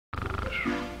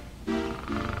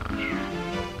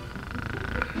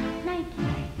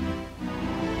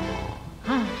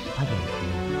Ah, spaghetti.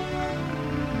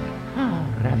 Ah,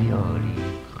 ravioli.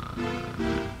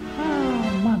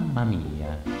 Ah, mamma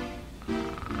mia.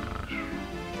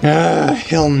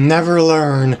 He'll never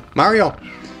learn. Mario!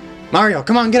 Mario,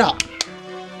 come on, get up!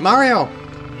 Mario!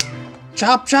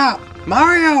 Chop, chop!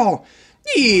 Mario!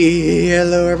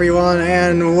 Hello everyone,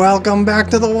 and welcome back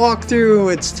to the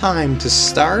walkthrough! It's time to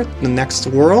start the next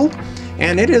world,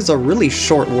 and it is a really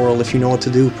short world if you know what to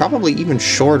do, probably even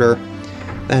shorter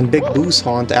than Big Boo's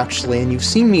Haunt, actually, and you've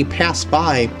seen me pass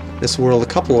by this world a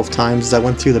couple of times as I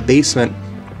went through the basement,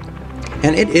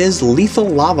 and it is Lethal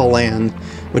Lava Land,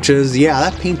 which is, yeah,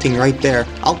 that painting right there.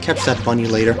 I'll catch that bunny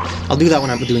later. I'll do that when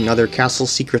I'm doing other Castle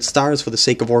Secret Stars for the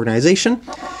sake of organization.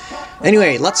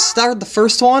 Anyway, let's start the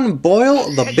first one, Boil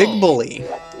the Big Bully.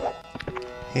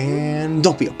 And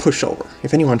don't be a pushover.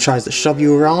 If anyone tries to shove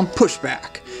you around, push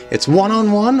back. It's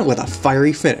one-on-one with a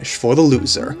fiery finish for the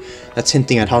loser. That's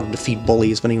hinting at how to defeat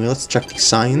bullies, but anyway, let's check these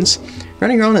signs.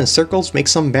 Running around in circles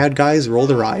makes some bad guys roll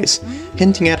their eyes,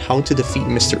 hinting at how to defeat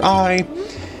Mr. I.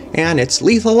 And it's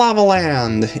Lethal Lava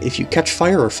Land. If you catch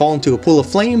fire or fall into a pool of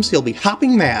flames, you'll be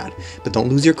hopping mad, but don't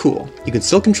lose your cool. You can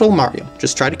still control Mario,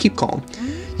 just try to keep calm.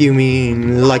 You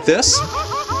mean like this?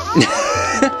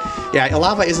 Yeah,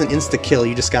 lava isn't insta-kill,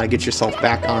 you just gotta get yourself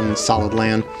back on solid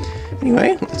land.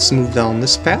 Anyway, let's move down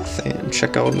this path and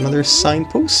check out another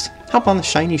signpost. Hop on the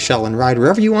shiny shell and ride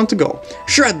wherever you want to go.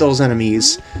 Shred those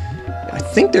enemies! I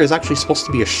think there's actually supposed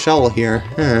to be a shell here.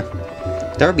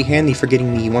 That would be handy for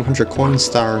getting the 100 coin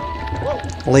star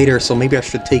later, so maybe I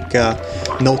should take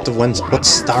note of what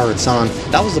star it's on.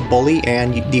 That was a bully,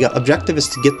 and the objective is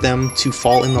to get them to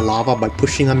fall in the lava by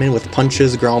pushing them in with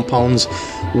punches, ground pounds,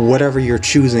 whatever you're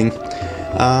choosing.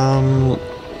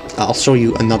 I'll show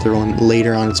you another one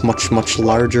later on. It's much, much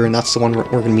larger, and that's the one we're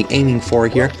going to be aiming for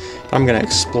here. But I'm going to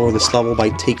explore this level by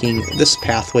taking this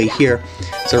pathway here.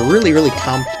 It's a really, really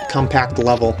compact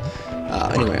level.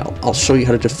 Anyway, I'll show you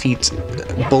how to defeat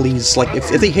bullies. Like, if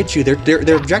they hit you,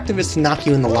 their objective is to knock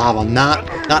you in the lava, not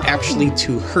actually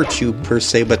to hurt you per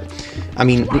se, but I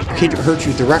mean, hurt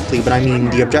you directly. But I mean,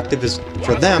 the objective is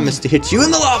for them is to hit you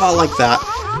in the lava like that.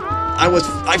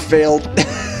 I failed.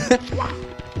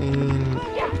 And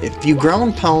if you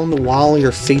ground pound while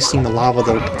you're facing the lava,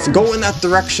 they'll go in that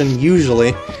direction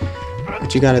usually.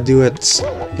 But you got to do it,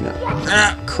 you know,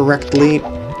 correctly,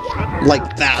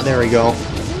 like that. There we go.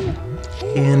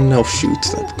 And oh shoot,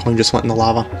 that coin just went in the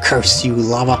lava. Curse you,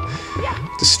 lava.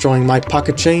 Destroying my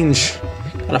pocket change.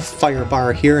 Got a fire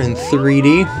bar here in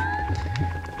 3D.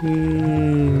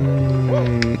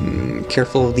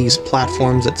 Careful of these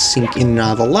platforms that sink in and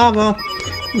out of the lava.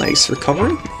 Nice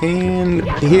recovery. And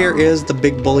here is the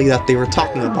big bully that they were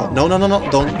talking about. No, no, no,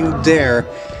 no, don't you dare.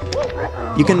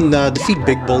 You can defeat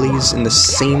big bullies in the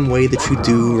same way that you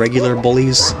do regular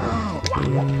bullies.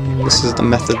 This is the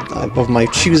method of my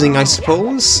choosing, I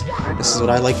suppose. This is what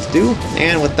I like to do.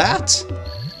 And with that,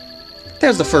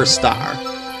 there's the first star.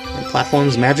 And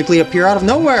platforms magically appear out of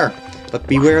nowhere. But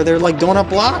beware, they're like donut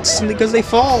blocks because they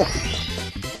fall.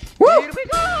 Woo!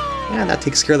 And that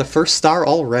takes care of the first star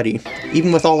already.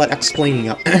 Even with all that explaining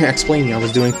I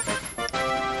was doing.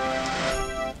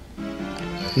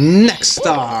 Next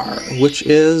star, which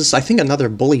is, I think, another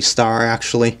bully star,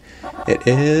 actually. It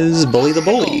is Bully the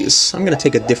Bullies. I'm going to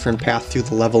take a different path through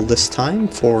the level this time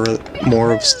for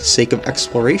more of the sake of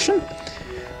exploration.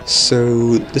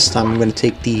 So this time I'm going to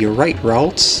take the right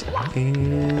route.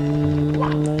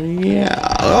 And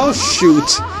yeah. Oh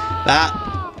shoot! That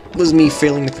was me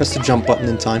failing to press the jump button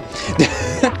in time.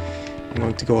 I'm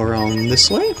going to go around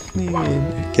this way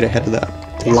and get ahead of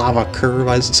that lava curve,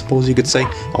 I suppose you could say.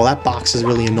 Oh, that box is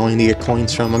really annoying to get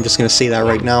coins from. I'm just going to say that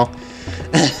right now.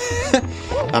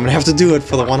 I'm gonna have to do it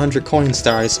for the 100 coin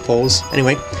star, I suppose.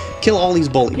 Anyway, kill all these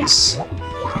bullies.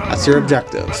 That's your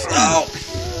objective. Oh!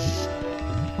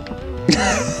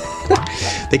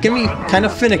 They can be kind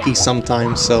of finicky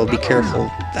sometimes, so be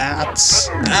careful. That's...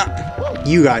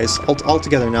 you guys, all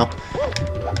together now.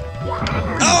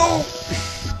 Oh!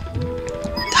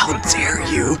 How dare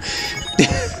you!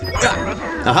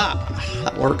 Aha!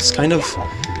 That works, kind of.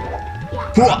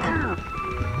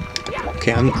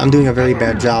 Okay, I'm doing a very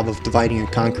bad job of dividing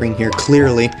and conquering here,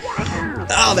 clearly.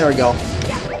 Oh, there we go.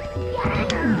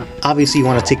 Obviously, you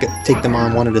want to take them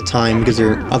on one at a time, because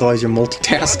otherwise you're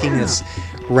multitasking. It's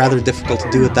rather difficult to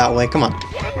do it that way. Come on.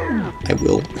 I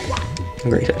will.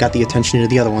 Great, I got the attention of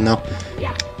the other one now.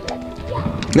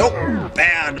 Nope!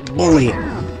 Bad bully!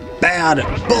 Bad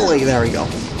bully! There we go.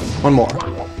 One more.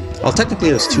 Well, technically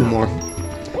there's two more.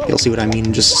 You'll see what I mean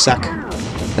in just a sec.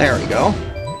 There we go.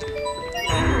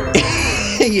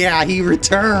 Yeah, he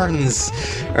returns!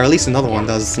 Or at least another one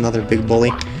does, another big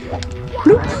bully.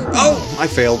 Bloop. Oh, I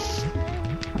failed.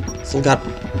 Still got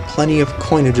plenty of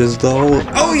coinages though.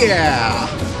 Oh yeah!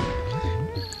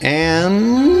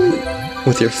 And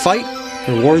with your fight,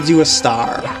 rewards you a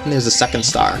star. And there's a second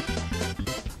star.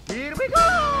 Here we go!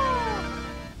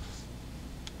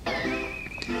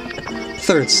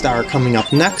 Third star coming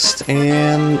up next,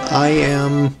 and I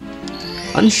am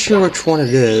unsure which one it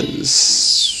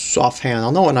is offhand.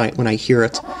 I'll know when I hear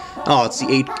it. Oh, it's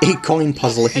the eight coin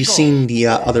puzzle. If you've seen the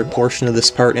other portion of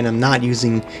this part and are not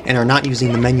using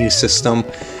the menu system,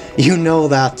 you know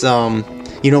that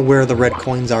you know where the red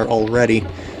coins are already.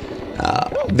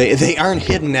 They aren't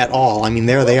hidden at all. I mean,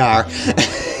 there they are.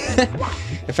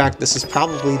 In fact, this is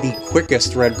probably the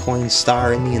quickest red coin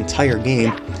star in the entire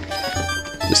game.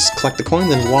 Just collect the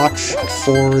coins and watch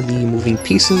for the moving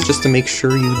pieces, just to make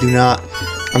sure you do not...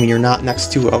 I mean, you're not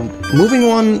next to a moving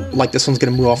one, like this one's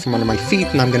gonna move off from under my feet,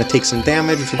 and I'm gonna take some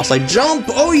damage unless I jump!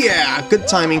 Oh yeah! Good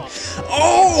timing!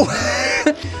 Oh!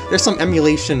 There's some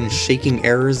emulation shaking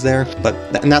errors there,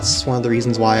 and that's one of the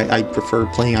reasons why I prefer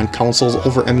playing on consoles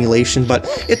over emulation, but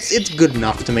it's good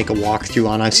enough to make a walkthrough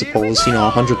on, I suppose. You know,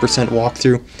 100%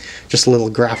 walkthrough. Just a little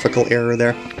graphical error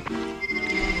there.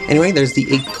 Anyway, there's the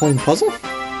 8 coin puzzle.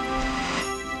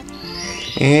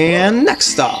 And next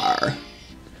star.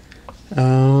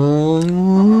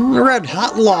 Red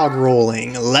hot log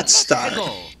rolling. Let's start.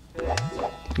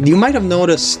 You might have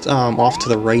noticed off to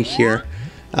the right here,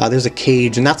 there's a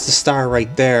cage, and that's the star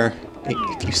right there,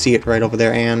 if you see it right over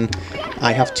there, and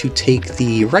I have to take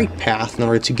the right path in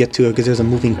order to get to it, because there's a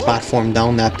moving platform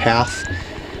down that path.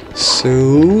 So,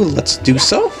 let's do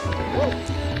so.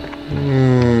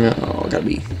 Oh, gotta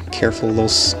be careful of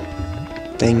those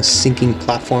things, sinking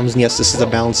platforms, and yes, this is a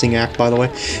balancing act, by the way.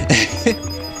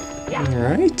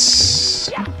 Alright.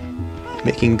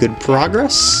 Making good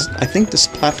progress. I think this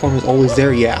platform is always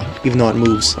there, yeah, even though it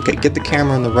moves. Okay, get the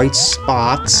camera in the right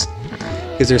spots,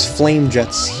 because there's flame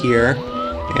jets here,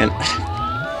 and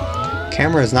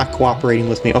camera is not cooperating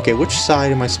with me. Okay, which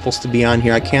side am I supposed to be on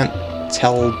here? I can't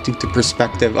tell due to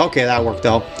perspective. Okay, that worked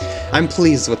out. I'm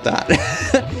pleased with that.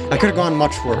 I could have gone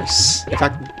much worse. In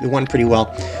fact, it went pretty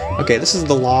well. Okay, this is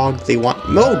the log. They want...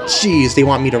 Oh, jeez, they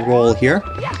want me to roll here.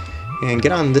 And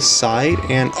get on this side,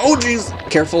 and... Oh, jeez!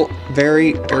 Careful.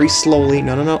 Very, very slowly.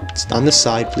 No, no, no. It's on this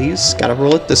side, please. Gotta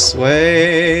roll it this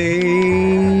way.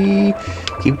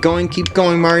 Keep going,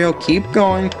 Mario. Keep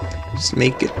going. Just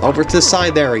make it over to the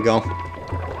side. There we go.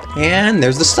 And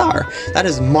there's the star. That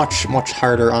is much, much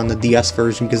harder on the DS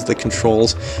version because of the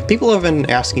controls. People have been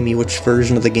asking me which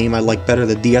version of the game I like better,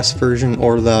 the DS version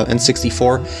or the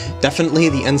N64. Definitely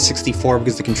the N64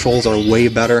 because the controls are way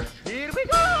better.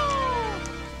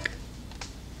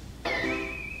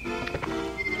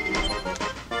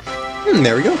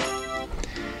 There we go.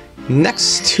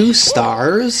 Next 2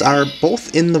 stars are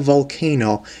both in the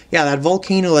volcano. Yeah, that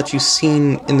volcano that you've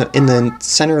seen in the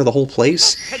center of the whole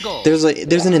place. There's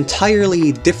an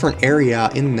entirely different area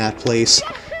in that place,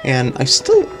 and I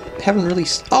still haven't really.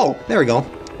 Oh, there we go.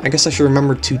 I guess I should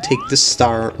remember to take this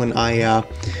star when I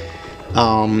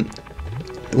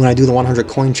do the 100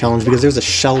 coin challenge, because there's a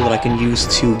shell that I can use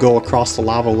to go across the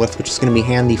lava with, which is going to be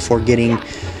handy for getting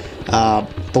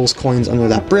those coins under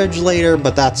that bridge later,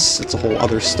 but it's a whole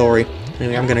other story.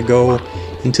 Anyway, I'm gonna go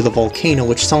into the volcano,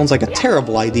 which sounds like a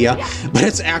terrible idea, but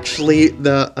it's actually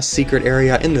a secret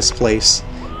area in this place.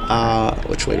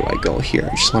 Which way do I go here?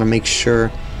 I just want to make sure.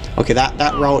 Okay,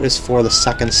 that route is for the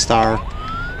 2nd star.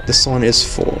 This one is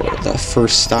for the 1st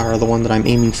star, the one that I'm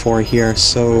aiming for here.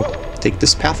 So, take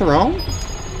this path around.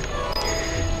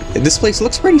 This place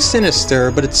looks pretty sinister,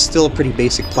 but it's still pretty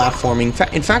basic platforming.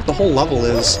 In fact, the whole level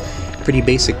is pretty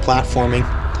basic platforming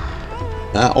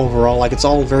overall. Like, it's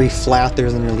all very flat. There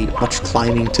isn't really much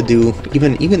climbing to do.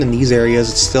 Even in these areas,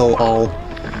 it's still all...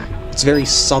 It's very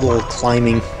subtle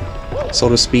climbing, so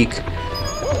to speak.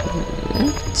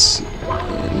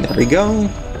 There we go.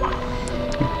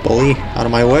 Bully, out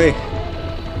of my way.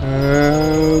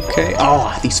 Okay.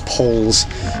 Oh, these poles.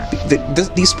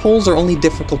 These poles are only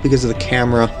difficult because of the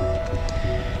camera.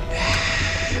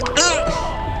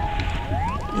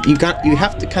 You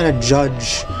have to kind of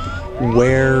judge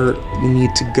where you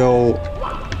need to go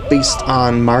based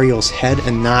on Mario's head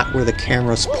and not where the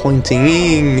camera's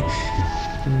pointing.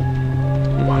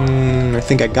 I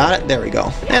think I got it. There we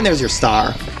go. And there's your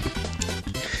star.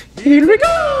 Here we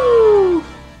go!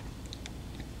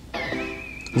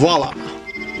 Voila!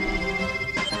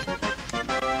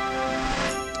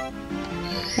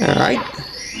 Alright,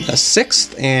 the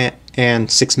 6th and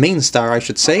 6th main star, I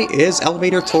should say, is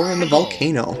Elevator Tour in the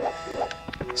Volcano.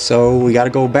 So we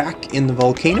gotta go back in the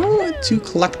volcano to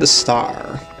collect the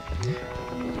star.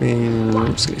 And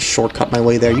I'm just gonna shortcut my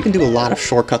way there. You can do a lot of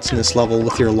shortcuts in this level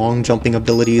with your long jumping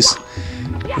abilities.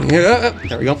 Yeah,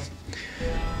 there we go.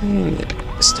 And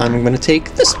this time I'm gonna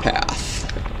take this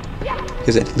path,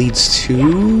 because it leads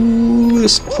to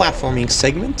this platforming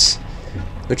segment,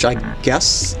 which I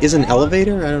guess is an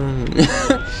elevator. I don't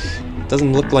know. It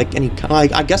doesn't look like any.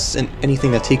 I guess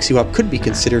anything that takes you up could be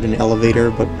considered an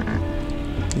elevator, but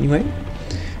anyway.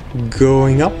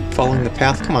 Going up, following the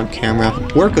path. Come on, camera.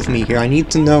 Work with me here. I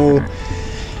need to know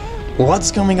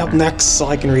what's coming up next so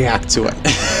I can react to it.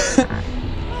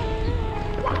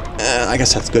 I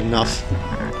guess that's good enough.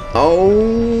 Oh.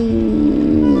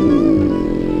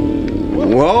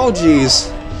 Whoa, jeez.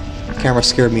 The camera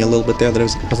scared me a little bit there that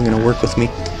it wasn't going to work with me.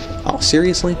 Oh,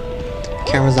 seriously?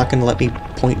 Camera's not going to let me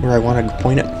point where I want to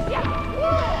point it?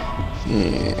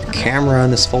 Yeah, camera on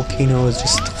this volcano is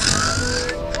just...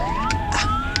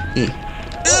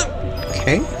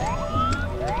 Okay.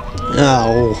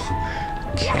 Oh,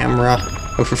 camera.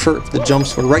 I would prefer if the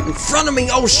jumps were right in front of me.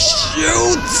 Oh,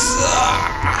 shoot!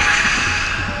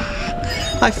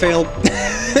 I failed.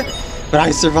 But I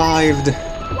survived.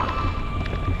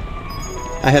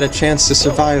 I had a chance to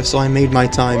survive, so I made my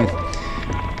time.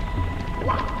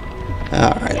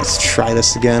 Alright, let's try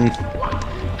this again.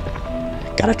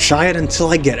 Gotta try it until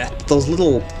I get it. Those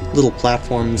little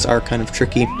platforms are kind of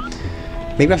tricky.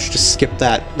 Maybe I should just skip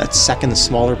that second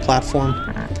smaller platform,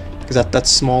 because that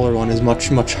smaller one is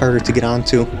much harder to get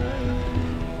onto.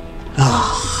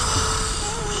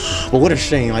 But what a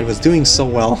shame, I was doing so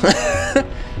well. At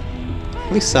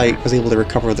least I was able to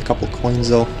recover with a couple of coins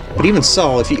though. But even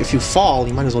so, if you fall,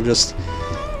 you might as well just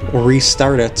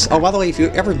restart it. Oh, by the way, if you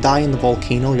ever die in the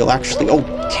volcano, you'll actually... Oh,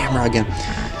 camera again.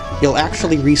 You'll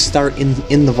actually restart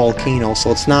in the volcano,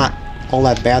 so it's not all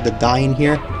that bad to die in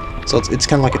here. So it's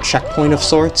kind of like a checkpoint of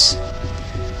sorts,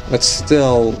 but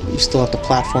still, you still have to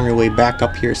platform your way back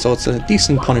up here, so it's a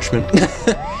decent punishment.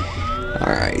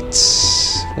 Alright,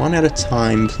 one at a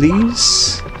time,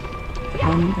 please.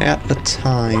 One at a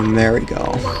time, there we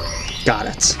go. Got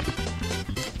it.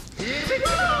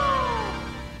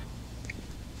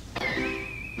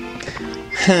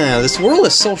 This world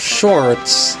is so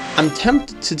short, I'm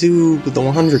tempted to do the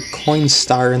 100 coin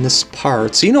star in this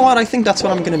part. So you know what, I think that's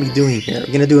what I'm going to be doing here. I'm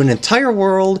going to do an entire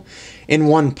world in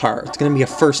one part. It's going to be a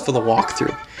first for the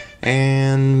walkthrough.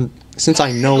 And since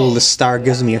I know the star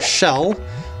gives me a shell,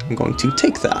 I'm going to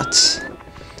take that.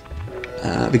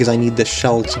 Because I need this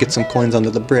shell to get some coins under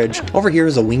the bridge. Over here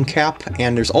is a wing cap,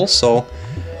 and there's also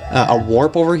a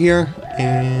warp over here,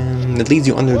 and it leads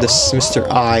you under this Mr.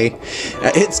 I.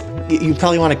 You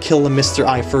probably want to kill the Mr.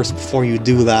 I first before you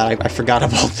do that. I forgot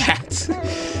about that.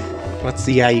 Let's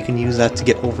see, yeah, you can use that to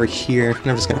get over here.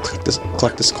 I'm just going to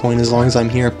collect this coin as long as I'm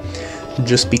here.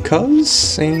 Just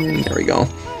because, and there we go.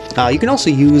 You can also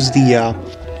use the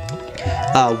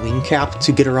wing cap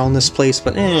to get around this place,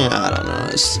 but I don't know.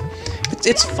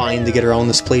 It's fine to get around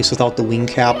this place without the wing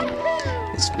cap.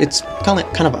 It's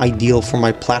kind of ideal for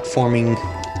my platforming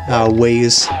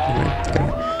ways. I'm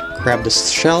gonna grab this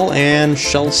shell and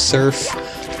shell surf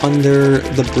under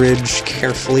the bridge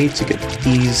carefully to get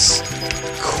these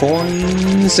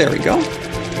coins. There we go.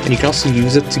 And you can also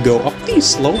use it to go up these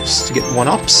slopes to get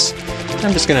 1-ups.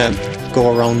 I'm just gonna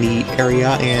go around the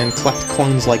area and collect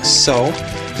coins like so,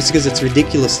 just because it's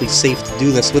ridiculously safe to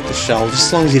do this with the shell, just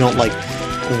as long as you don't like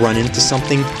run into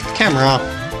something. Camera.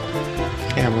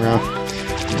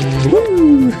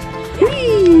 Woo!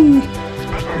 Whee!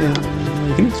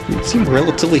 You can seem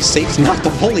relatively safe to knock the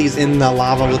bullies in the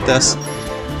lava with this,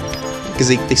 because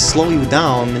they slow you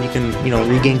down and you can,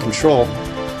 regain control.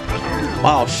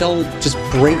 Wow, Shell just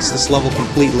breaks this level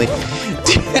completely.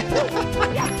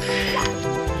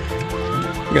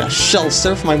 I'm gonna Shell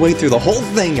surf my way through the whole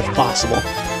thing if possible.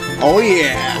 Oh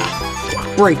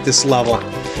yeah! Break this level.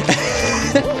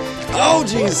 Oh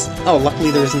jeez! Oh,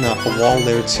 luckily there isn't a wall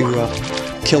there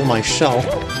to kill my Shell.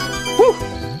 Woo!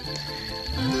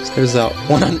 So there's a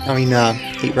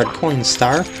 8 red coin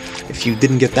star. If you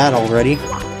didn't get that already,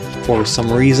 for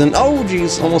some reason. Oh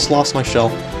jeez! Almost lost my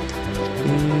Shell.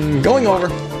 Going over.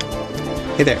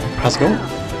 Hey there, how's it going?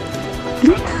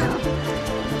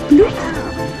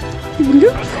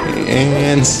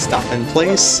 And stop in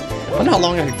place. I wonder how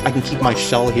long I can keep my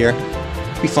shell here.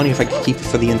 It'd be funny if I could keep it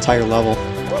for the entire level.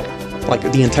 Like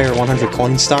the entire 100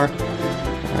 coin star.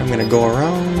 I'm gonna go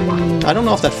around. I don't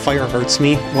know if that fire hurts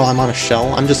me while I'm on a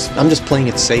shell. I'm just playing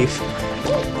it safe.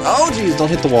 Oh jeez, don't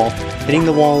hit the wall. Hitting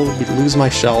the wall would lose my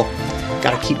shell.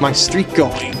 Gotta keep my streak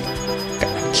going.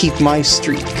 Gotta keep my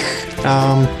streak.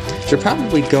 Should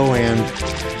probably go and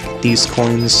get these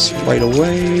coins right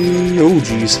away. Oh,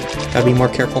 geez. Gotta be more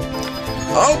careful.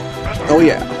 Oh! Oh,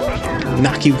 yeah.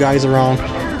 Knock you guys around.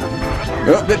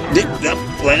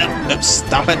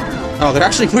 Stop it. Oh, they're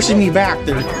actually pushing me back.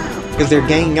 Because they're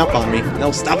ganging up on me.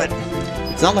 No, stop it.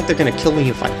 It's not like they're gonna kill me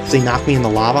if they knock me in the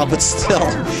lava, but still.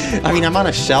 I mean, I'm on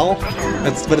a shell,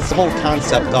 but it's the whole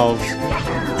concept of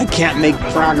I can't make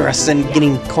progress in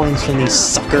getting coins from these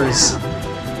suckers.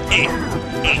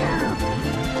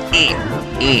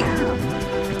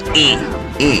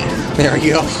 There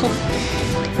you go.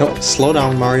 No, slow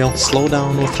down, Mario. Slow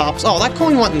down with hops. Oh, that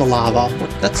coin went in the lava.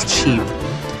 That's cheap.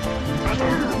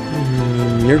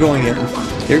 You're going in.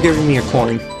 You're giving me a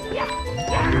coin.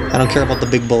 I don't care about the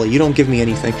big bully. You don't give me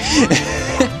anything.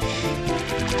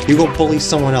 You go bully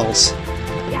someone else.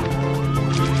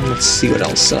 Let's see what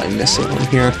else I'm missing on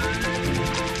here.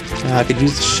 I could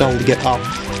use the shell to get up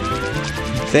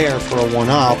there for a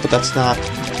 1-up, but that's not...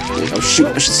 Oh shoot,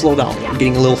 I should slow down. I'm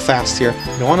getting a little fast here.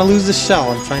 I don't want to lose the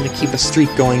shell. I'm trying to keep a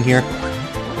streak going here.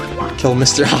 Kill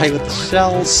Mr. High with the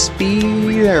shell.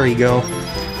 Speed. There we go.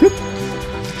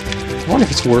 I wonder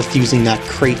if it's worth using that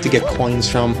crate to get coins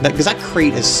from. Because that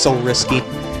crate is so risky.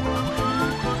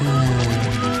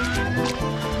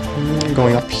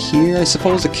 Going up here, I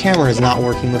suppose the camera is not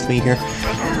working with me here.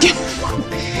 I'm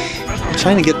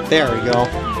trying to get... There we go.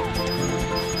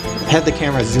 I had the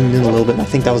camera zoomed in a little bit, and I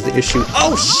think that was the issue.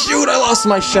 Oh shoot, I lost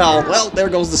my shell! Well, there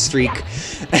goes the streak.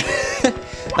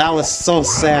 That was so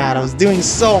sad. I was doing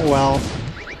so well.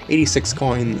 86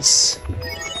 coins.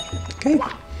 Okay.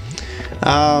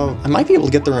 I might be able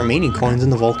to get the remaining coins in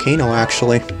the volcano,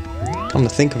 actually. Come to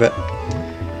think of it.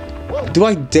 Do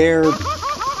I dare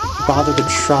bother to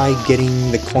try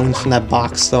getting the coins from that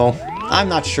box, though? I'm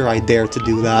not sure I dare to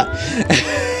do that.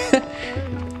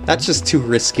 That's just too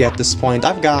risky at this point.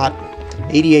 I've got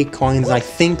 88 coins, and I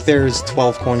think there's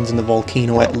 12 coins in the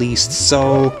volcano at least,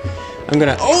 so I'm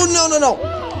gonna... Oh, no, no, no!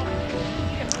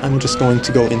 I'm just going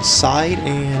to go inside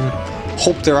and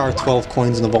hope there are 12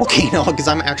 coins in the volcano, because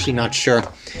I'm actually not sure.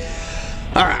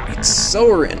 Alright, so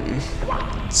we're in.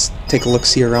 Let's take a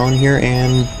look-see around here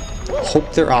and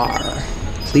hope there are.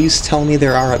 Please tell me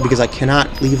there are, because I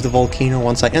cannot leave the volcano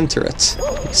once I enter it.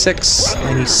 96,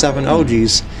 97, oh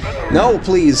geez. No,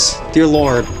 please, dear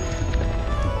lord.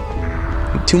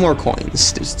 2 more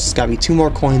coins. There's gotta be 2 more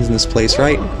coins in this place,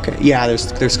 right? Okay, yeah,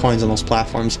 there's coins on those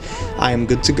platforms. I am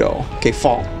good to go. Okay,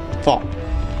 fall. Fall.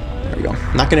 There we go.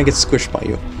 I'm not gonna get squished by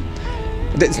you.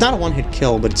 It's not a one-hit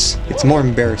kill, but it's more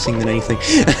embarrassing than anything.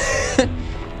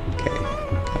 Okay,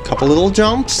 a couple little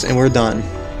jumps, and we're done.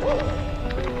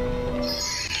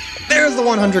 There's the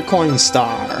 100 coin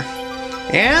star.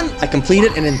 And I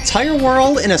completed an entire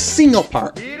world in a single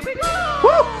part.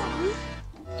 Woo!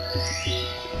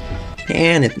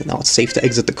 And now it's safe to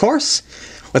exit the course.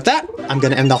 With that, I'm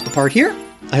going to end off the part here.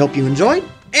 I hope you enjoyed,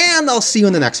 and I'll see you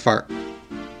in the next part.